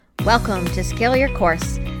Welcome to Scale Your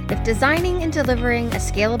Course. If designing and delivering a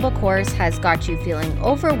scalable course has got you feeling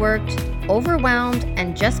overworked, overwhelmed,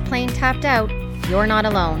 and just plain tapped out, you're not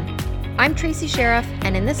alone. I'm Tracy Sheriff,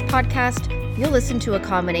 and in this podcast, you'll listen to a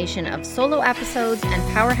combination of solo episodes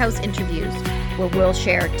and powerhouse interviews where we'll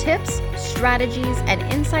share tips, strategies, and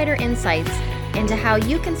insider insights into how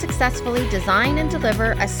you can successfully design and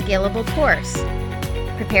deliver a scalable course.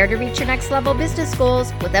 Prepare to reach your next level business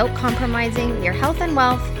goals without compromising your health and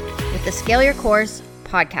wealth with the Scale Your Course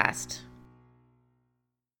podcast.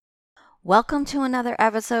 Welcome to another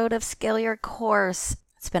episode of Scale Your Course.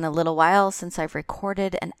 It's been a little while since I've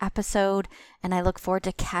recorded an episode, and I look forward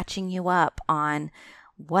to catching you up on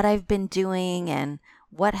what I've been doing and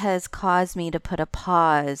what has caused me to put a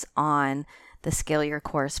pause on the Scale Your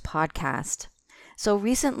Course podcast. So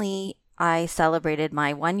recently, I celebrated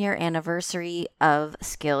my 1-year anniversary of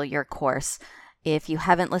Scale Your Course. If you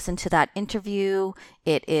haven't listened to that interview,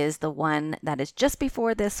 it is the one that is just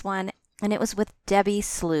before this one, and it was with Debbie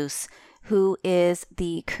Sluice, who is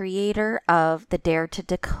the creator of the Dare to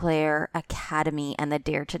Declare Academy and the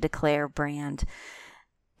Dare to Declare brand.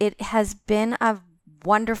 It has been a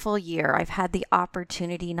wonderful year. I've had the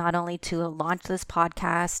opportunity not only to launch this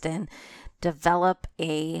podcast and develop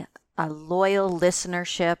a loyal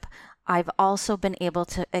listenership, I've also been able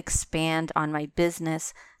to expand on my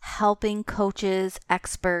business, helping coaches,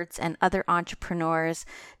 experts, and other entrepreneurs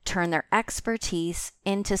turn their expertise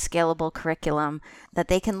into scalable curriculum that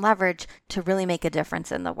they can leverage to really make a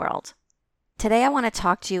difference in the world. Today, I want to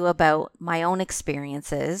talk to you about my own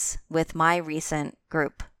experiences with my recent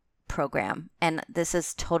group program. And this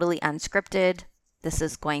is totally unscripted. This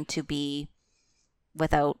is going to be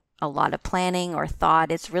without a lot of planning or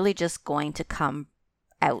thought. It's really just going to come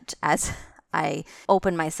out as I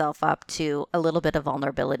open myself up to a little bit of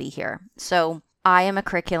vulnerability here. So I am a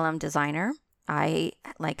curriculum designer.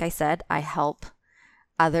 Like I said, I help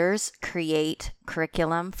others create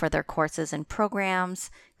curriculum for their courses and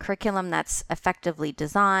programs, curriculum that's effectively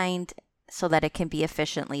designed so that it can be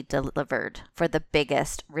efficiently delivered for the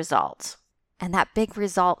biggest results. And that big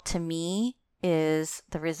result to me is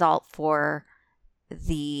the result for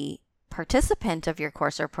the participant of your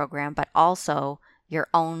course or program, but also your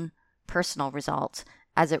own personal results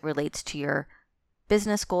as it relates to your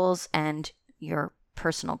business goals and your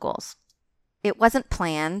personal goals. It wasn't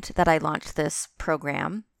planned that I launched this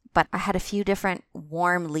program, but I had a few different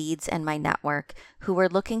warm leads in my network who were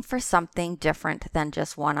looking for something different than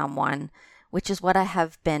just one-on-one, which is what I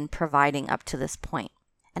have been providing up to this point.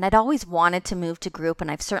 And I'd always wanted to move to group, and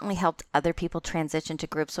I've certainly helped other people transition to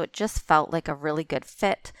group, so it just felt like a really good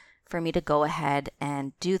fit for me to go ahead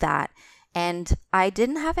and do that. And I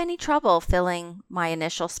didn't have any trouble filling my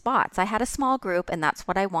initial spots. I had a small group, and that's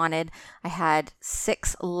what I wanted. I had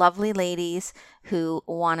 6 lovely ladies who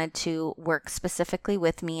wanted to work specifically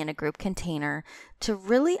with me in a group container to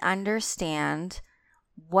really understand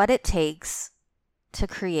what it takes to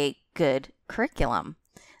create good curriculum.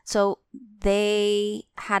 So they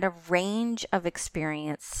had a range of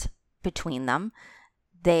experience between them.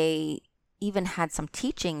 They even had some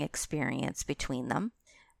teaching experience between them.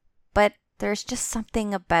 But there's just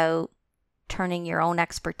something about turning your own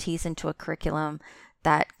expertise into a curriculum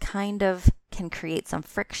that kind of can create some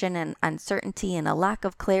friction and uncertainty and a lack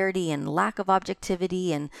of clarity and lack of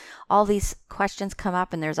objectivity, and all these questions come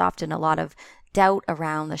up, and there's often a lot of doubt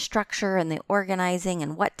around the structure and the organizing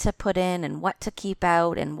and what to put in and what to keep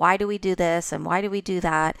out and why do we do this and why do we do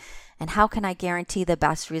that and how can I guarantee the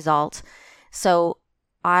best result. So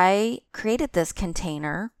I created this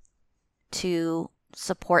container to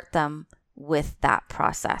support them with that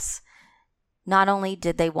process. Not only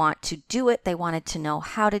did they want to do it, they wanted to know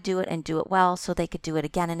how to do it and do it well so they could do it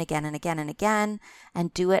again and again and again and again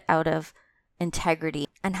and do it out of integrity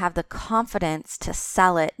and have the confidence to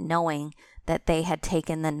sell it knowing that they had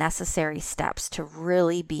taken the necessary steps to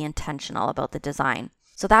really be intentional about the design.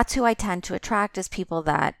 So that's who I tend to attract, is people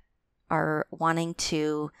that are wanting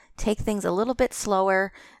to take things a little bit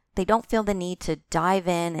slower. They don't feel the need to dive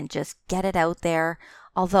in and just get it out there,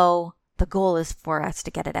 although the goal is for us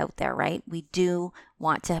to get it out there, right? We do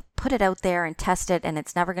want to put it out there and test it, and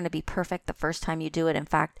it's never going to be perfect the first time you do it. In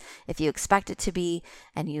fact, if you expect it to be,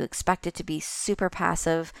 and you expect it to be super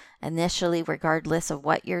passive initially, regardless of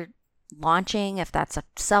what you're launching, if that's a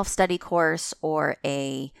self-study course or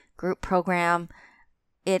a group program,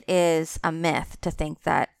 it is a myth to think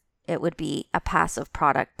that it would be a passive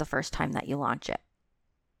product the first time that you launch it.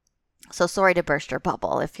 So sorry to burst your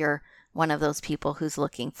bubble if you're one of those people who's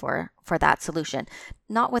looking for that solution.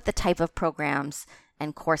 Not with the type of programs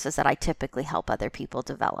and courses that I typically help other people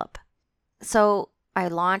develop. So I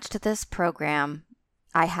launched this program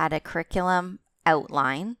I had a curriculum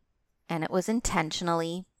outline, and it was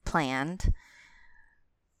intentionally planned,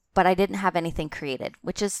 but I didn't have anything created,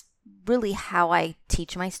 which is really how I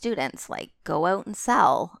teach my students, like go out and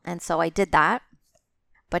sell. And so I did that.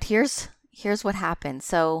 But here's what happened.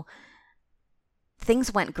 So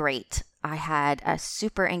things went great. I had a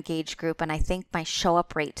super engaged group, and I think my show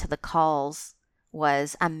up rate to the calls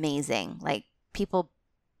was amazing. Like people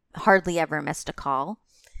hardly ever missed a call.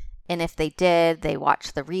 And if they did, they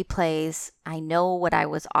watched the replays. I know what I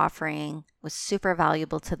was offering was super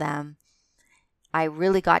valuable to them. I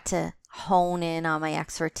really got to hone in on my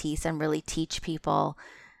expertise and really teach people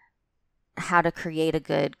how to create a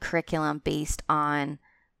good curriculum based on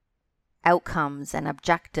outcomes and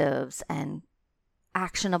objectives and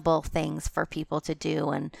actionable things for people to do,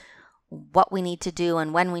 and what we need to do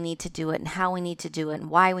and when we need to do it and how we need to do it and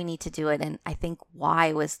why we need to do it. And I think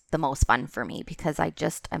why was the most fun for me, because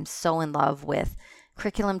I'm so in love with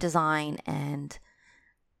curriculum design and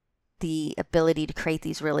the ability to create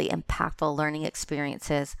these really impactful learning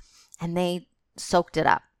experiences. And they soaked it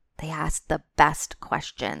up. They asked the best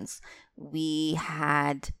questions. We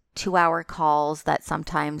had 2-hour calls that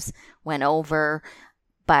sometimes went over,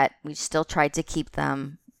 but we still tried to keep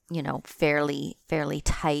them, fairly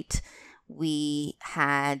tight. We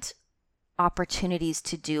had opportunities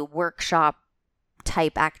to do workshop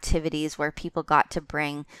type activities where people got to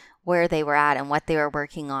bring where they were at and what they were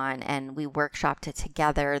working on, and we workshopped it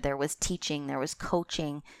together. There was teaching, there was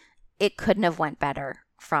coaching. It couldn't have went better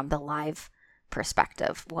from the live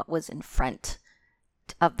perspective. What was in front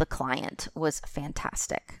of the client was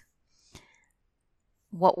fantastic.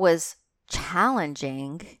 What was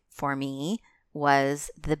challenging for me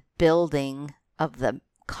was the building of the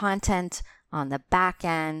content on the back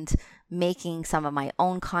end, making some of my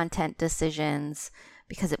own content decisions,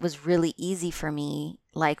 because it was really easy for me,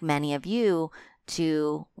 like many of you,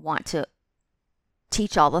 to want to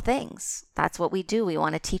teach all the things. That's what we do. We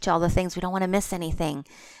want to teach all the things. We don't want to miss anything.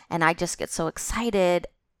 And I just get so excited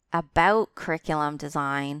about curriculum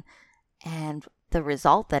design and the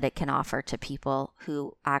result that it can offer to people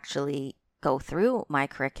who actually go through my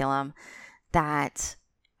curriculum that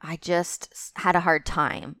I just had a hard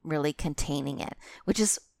time really containing it, which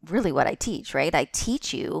is really what I teach, right? I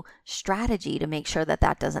teach you strategy to make sure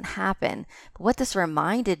that doesn't happen. But what this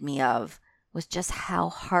reminded me of was just how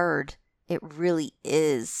hard it really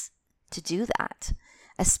is to do that,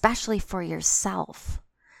 especially for yourself.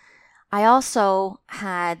 I also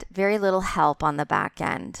had very little help on the back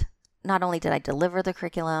end. Not only did I deliver the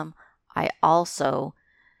curriculum, I also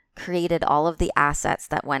created all of the assets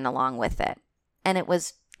that went along with it. And it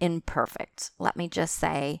was imperfect. Let me just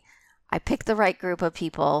say, I picked the right group of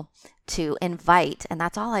people to invite, and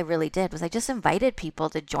that's all I really did, was I just invited people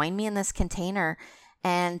to join me in this container.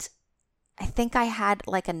 And I think I had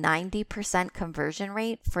like a 90% conversion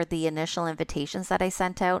rate for the initial invitations that I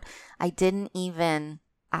sent out. I didn't even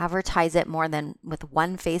advertise it more than with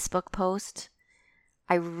one Facebook post.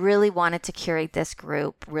 I really wanted to curate this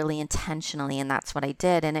group really intentionally, and that's what I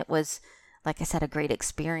did. And it was, like I said, a great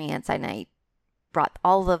experience. And I brought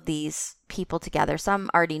all of these people together. Some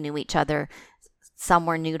already knew each other, some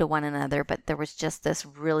were new to one another, but there was just this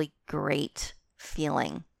really great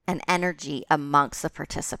feeling and energy amongst the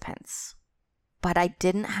participants. But I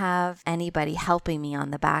didn't have anybody helping me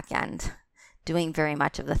on the back end, doing very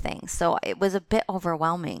much of the things. So it was a bit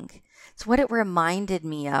overwhelming. So what it reminded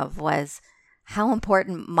me of was how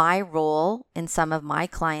important my role in some of my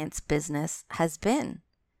clients' business has been.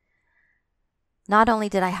 Not only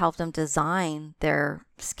did I help them design their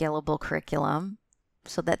scalable curriculum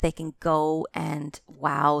so that they can go and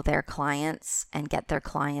wow their clients and get their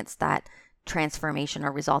clients that transformation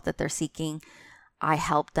or result that they're seeking, I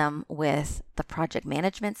helped them with the project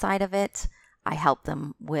management side of it. I helped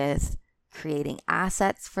them with creating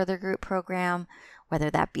assets for their group program, whether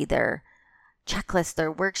that be their checklists,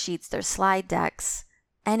 their worksheets, their slide decks,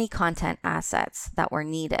 any content assets that were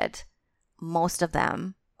needed. Most of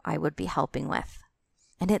them I would be helping with.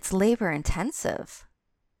 And it's labor intensive.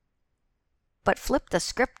 But flip the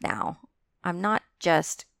script now. I'm not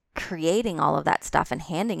just creating all of that stuff and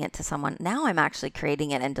handing it to someone. Now I'm actually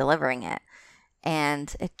creating it and delivering it.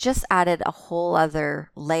 And it just added a whole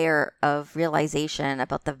other layer of realization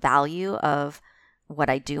about the value of what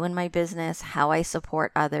I do in my business, how I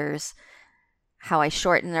support others, how I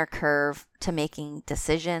shorten their curve to making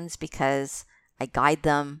decisions, because I guide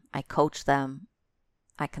them, I coach them,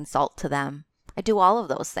 I consult to them. I do all of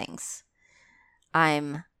those things.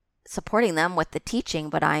 I'm supporting them with the teaching,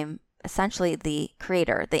 but I'm essentially the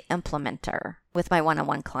creator, the implementer with my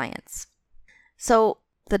one-on-one clients. So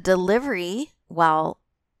the delivery, while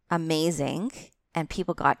amazing, and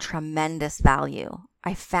people got tremendous value.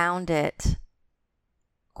 I found it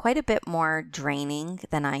quite a bit more draining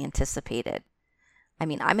than I anticipated. I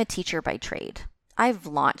mean, I'm a teacher by trade. I've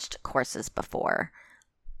launched courses before.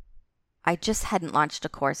 I just hadn't launched a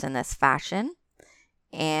course in this fashion,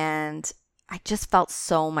 and I just felt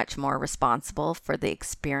so much more responsible for the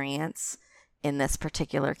experience in this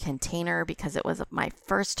particular container because it was my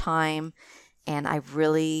first time, and I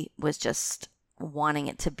really was just wanting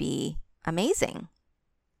it to be amazing.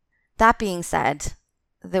 That being said,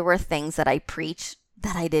 there were things that I preached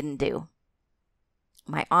that I didn't do.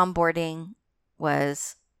 My onboarding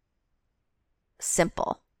was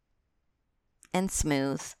simple and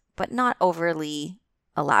smooth, but not overly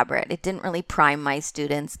elaborate. It didn't really prime my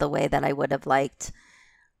students the way that I would have liked.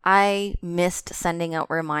 I missed sending out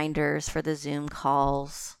reminders for the Zoom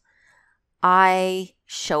calls. I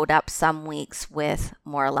showed up some weeks with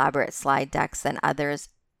more elaborate slide decks than others,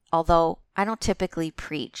 although I don't typically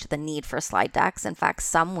preach the need for slide decks. In fact,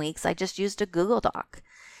 some weeks I just used a Google Doc.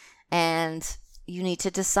 And you need to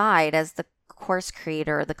decide as the course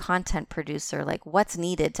creator or the content producer, like what's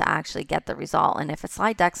needed to actually get the result. And if a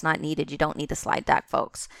slide deck's not needed, you don't need a slide deck,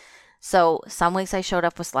 folks. So some weeks I showed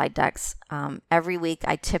up with slide decks. Every week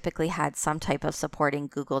I typically had some type of supporting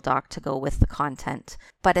Google Doc to go with the content.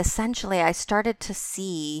 But essentially I started to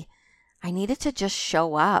see I needed to just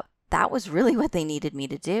show up. That was really what they needed me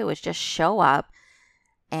to do, is just show up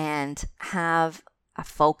and have a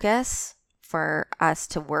focus for us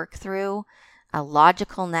to work through, a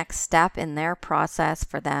logical next step in their process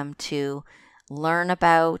for them to learn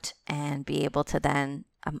about and be able to then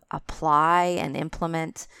apply and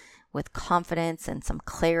implement with confidence and some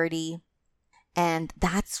clarity. And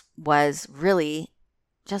that was really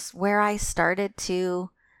just where I started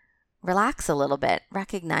to relax a little bit,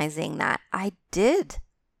 recognizing that I did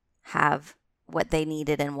have what they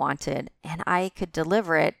needed and wanted, and I could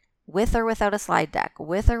deliver it with or without a slide deck,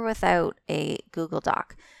 with or without a Google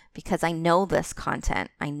Doc, because I know this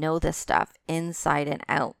content. I know this stuff inside and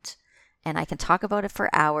out, and I can talk about it for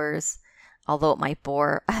hours. Although it might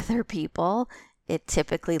bore other people, it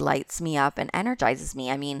typically lights me up and energizes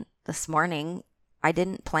me. I mean, this morning, I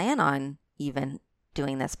didn't plan on even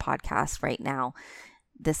doing this podcast right now,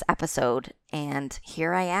 this episode, and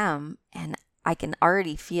here I am, and I can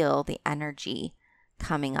already feel the energy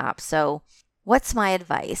coming up. So what's my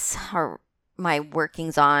advice or my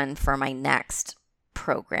workings on for my next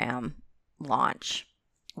program launch,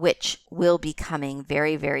 which will be coming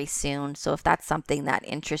very, very soon? So if that's something that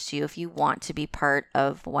interests you, if you want to be part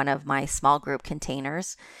of one of my small group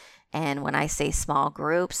containers, and when I say small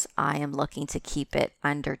groups, I am looking to keep it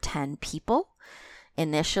under 10 people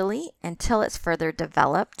initially until it's further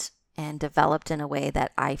developed in a way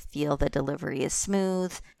that I feel the delivery is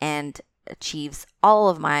smooth and achieves all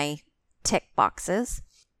of my tick boxes.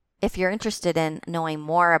 If you're interested in knowing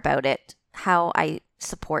more about it, how I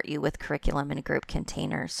support you with curriculum in a group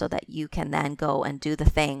container so that you can then go and do the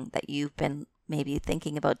thing that you've been maybe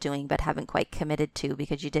thinking about doing but haven't quite committed to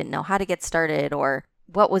because you didn't know how to get started or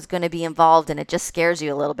what was going to be involved, and it just scares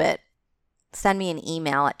you a little bit, send me an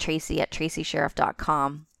email at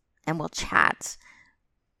tracy@tracysheriff.com and we'll chat.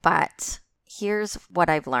 But here's what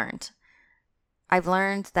I've learned. I've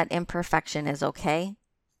learned that imperfection is okay.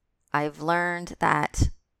 I've learned that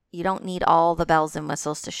you don't need all the bells and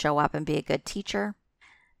whistles to show up and be a good teacher.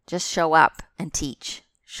 Just show up and teach.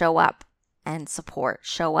 Show up and support.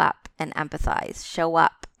 Show up and empathize. Show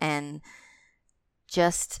up and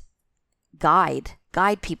just guide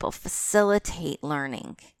people, facilitate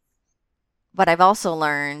learning. But I've also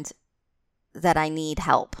learned that I need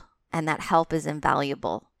help, and that help is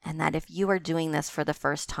invaluable, and that if you are doing this for the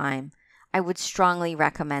first time, I would strongly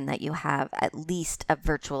recommend that you have at least a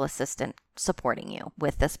virtual assistant supporting you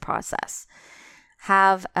with this process.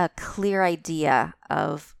 Have a clear idea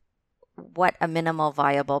of what a minimal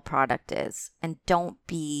viable product is, and don't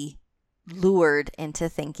be lured into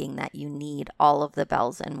thinking that you need all of the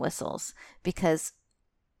bells and whistles, because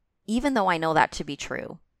even though I know that to be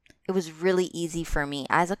true, it was really easy for me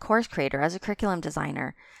as a course creator, as a curriculum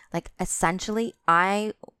designer. Like, essentially,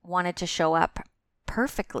 I wanted to show up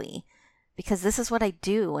perfectly because this is what I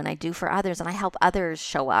do and I do for others, and I help others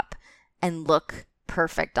show up and look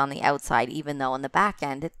perfect on the outside, even though on the back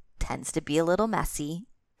end it tends to be a little messy.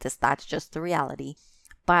 That's just the reality.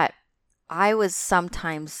 But I was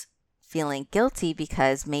sometimes feeling guilty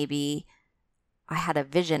because maybe I had a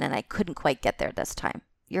vision and I couldn't quite get there this time.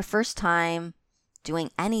 Your first time doing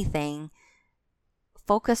anything,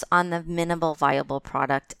 focus on the minimal viable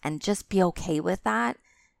product and just be okay with that.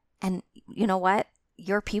 And you know what?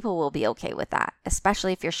 your people will be okay with that,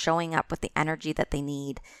 especially if you're showing up with the energy that they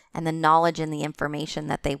need and the knowledge and the information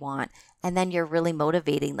that they want. And then you're really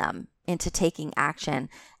motivating them into taking action.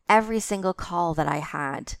 Every single call that I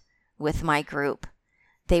had with my group,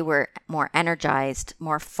 they were more energized,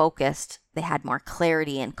 more focused. They had more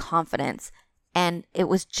clarity and confidence. And it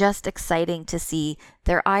was just exciting to see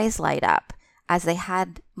their eyes light up as they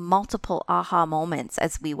had multiple aha moments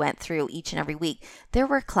as we went through each and every week. There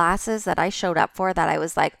were classes that I showed up for that I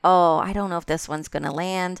was like, oh, I don't know if this one's going to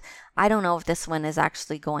land. I don't know if this one is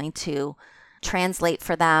actually going to translate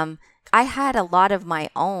for them. I had a lot of my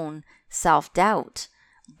own self-doubt,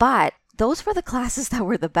 but those were the classes that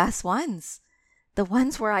were the best ones. The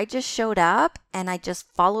ones where I just showed up and I just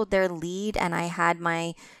followed their lead and I had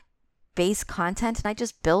my base content and I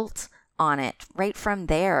just built on it right from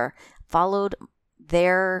there, followed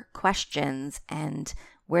their questions and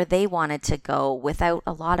where they wanted to go without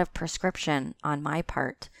a lot of prescription on my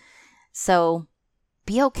part. So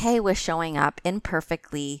be okay with showing up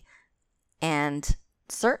imperfectly and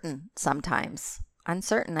certain sometimes.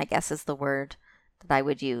 Uncertain, I guess, is the word that I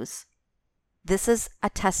would use. This is a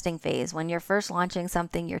testing phase. When you're first launching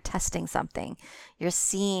something, you're testing something. You're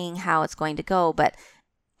seeing how it's going to go, but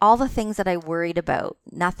all the things that I worried about,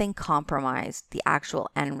 nothing compromised the actual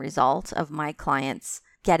end result of my clients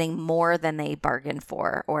getting more than they bargained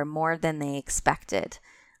for or more than they expected.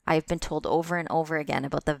 I've been told over and over again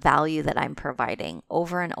about the value that I'm providing,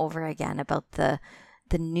 over and over again about the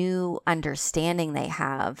new understanding they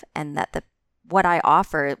have, and that what I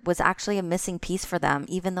offer was actually a missing piece for them,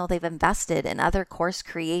 even though they've invested in other course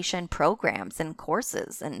creation programs and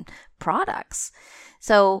courses and products.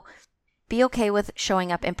 So be okay with showing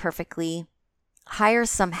up imperfectly. Hire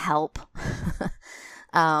some help,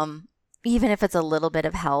 even if it's a little bit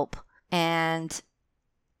of help, and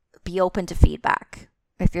be open to feedback.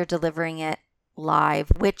 If you're delivering it live,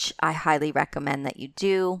 which I highly recommend that you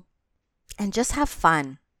do, and just have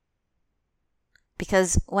fun.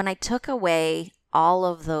 Because when I took away all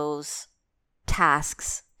of those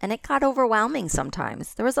tasks, and it got overwhelming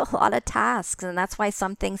sometimes, there was a lot of tasks, and that's why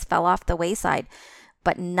some things fell off the wayside,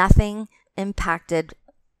 but nothing impacted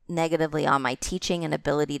negatively on my teaching and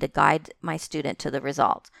ability to guide my student to the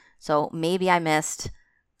result. So maybe I missed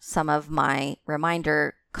some of my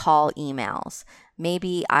reminder call emails.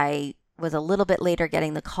 Maybe I was a little bit later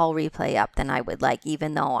getting the call replay up than I would like,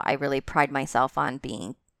 even though I really pride myself on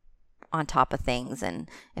being on top of things. And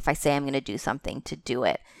if I say I'm going to do something, to do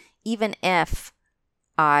it. Even if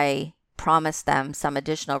I promised them some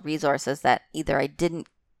additional resources that either I didn't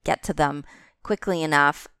get to them quickly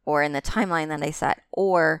enough or in the timeline that I set,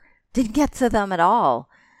 or didn't get to them at all.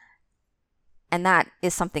 And that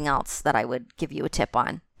is something else that I would give you a tip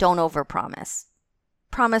on. Don't overpromise.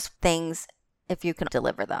 Promise things if you can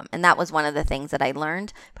deliver them. And that was one of the things that I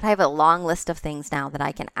learned. But I have a long list of things now that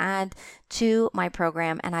I can add to my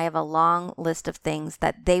program, and I have a long list of things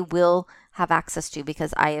that they will have access to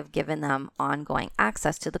because I have given them ongoing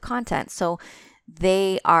access to the content. So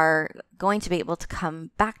they are going to be able to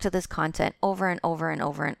come back to this content over and over and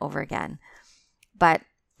over and over again. But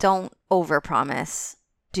don't overpromise,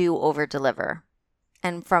 do overdeliver.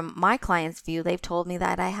 And from my clients' view, they've told me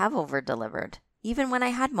that I have overdelivered, even when I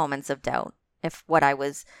had moments of doubt if what I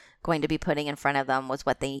was going to be putting in front of them was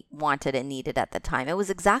what they wanted and needed at the time. It was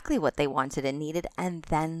exactly what they wanted and needed, and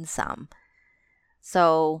then some.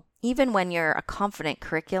 So even when you're a confident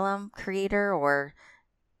curriculum creator or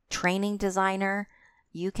training designer,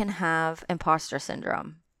 you can have imposter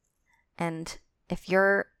syndrome. And if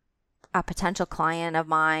you're a potential client of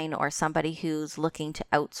mine or somebody who's looking to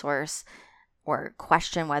outsource or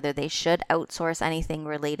question whether they should outsource anything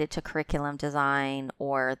related to curriculum design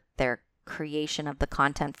or their creation of the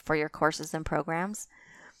content for your courses and programs,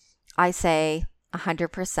 I say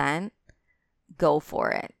 100% go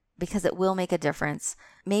for it, because it will make a difference.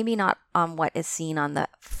 Maybe not on what is seen on the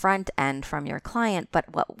front end from your client,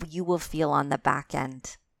 but what you will feel on the back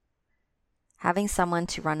end. Having someone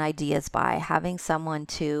to run ideas by, having someone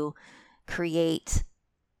to create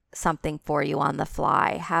something for you on the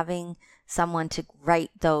fly, having someone to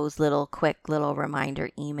write those quick little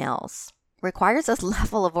reminder emails requires a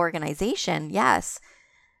level of organization, yes,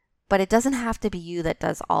 but it doesn't have to be you that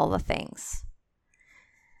does all the things.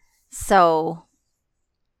 So,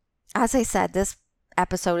 as I said, this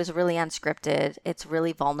episode is really unscripted. It's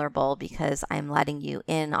really vulnerable because I'm letting you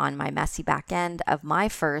in on my messy back end of my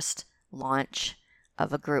first launch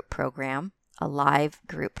of a group program, a live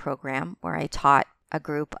group program where I taught a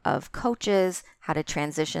group of coaches how to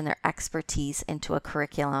transition their expertise into a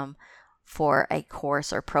curriculum for a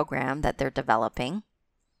course or program that they're developing.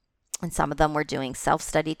 And some of them were doing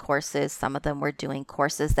self-study courses. Some of them were doing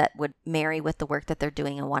courses that would marry with the work that they're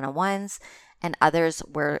doing in one-on-ones. And others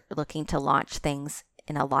were looking to launch things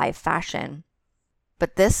in a live fashion.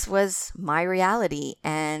 But this was my reality.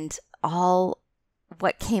 And all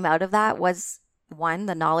what came out of that was, one,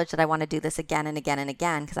 the knowledge that I want to do this again and again and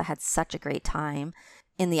again because I had such a great time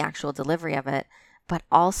in the actual delivery of it, but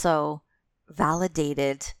also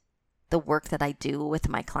validated the work that I do with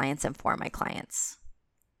my clients and for my clients.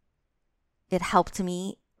 It helped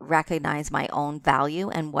me recognize my own value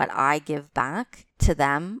and what I give back to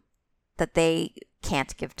them that they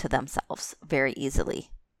can't give to themselves very easily.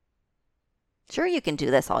 Sure, you can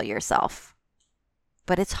do this all yourself,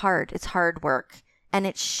 but it's hard. It's hard work, and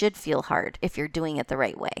it should feel hard if you're doing it the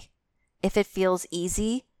right way. If it feels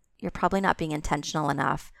easy, you're probably not being intentional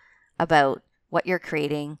enough about what you're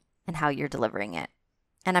creating and how you're delivering it.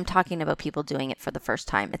 And I'm talking about people doing it for the first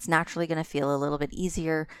time. It's naturally going to feel a little bit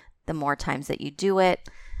easier the more times that you do it.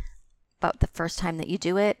 But the first time that you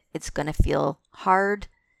do it, it's going to feel hard,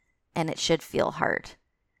 and it should feel hard.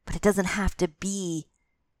 But it doesn't have to be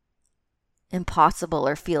impossible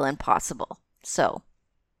or feel impossible. So,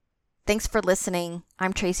 thanks for listening.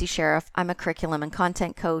 I'm Tracy Sheriff. I'm a curriculum and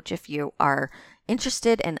content coach. If you are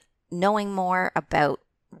interested in knowing more about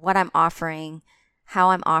what I'm offering,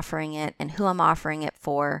 how I'm offering it, and who I'm offering it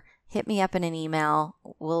for, hit me up in an email.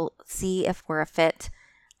 We'll see if we're a fit.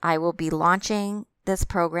 I will be launching this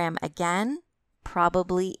program again,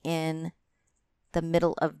 probably in the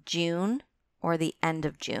middle of June or the end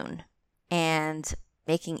of June, and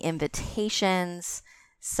making invitations.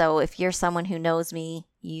 So if you're someone who knows me,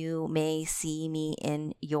 you may see me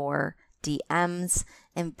in your DMs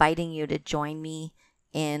inviting you to join me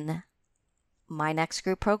in my next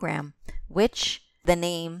group program, which the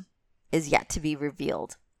name is yet to be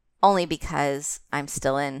revealed, only because I'm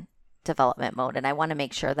still in development mode and I want to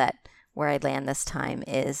make sure that where I land this time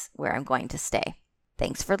is where I'm going to stay.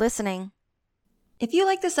 Thanks for listening. If you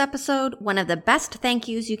like this episode, one of the best thank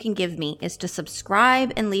yous you can give me is to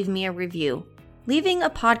subscribe and leave me a review. Leaving a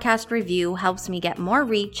podcast review helps me get more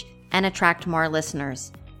reach and attract more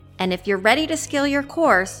listeners. And if you're ready to scale your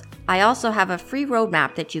course, I also have a free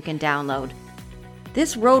roadmap that you can download.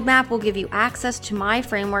 This roadmap will give you access to my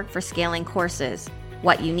framework for scaling courses,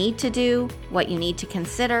 what you need to do, what you need to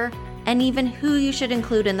consider, and even who you should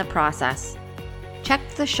include in the process. Check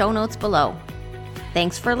the show notes below.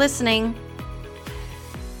 Thanks for listening.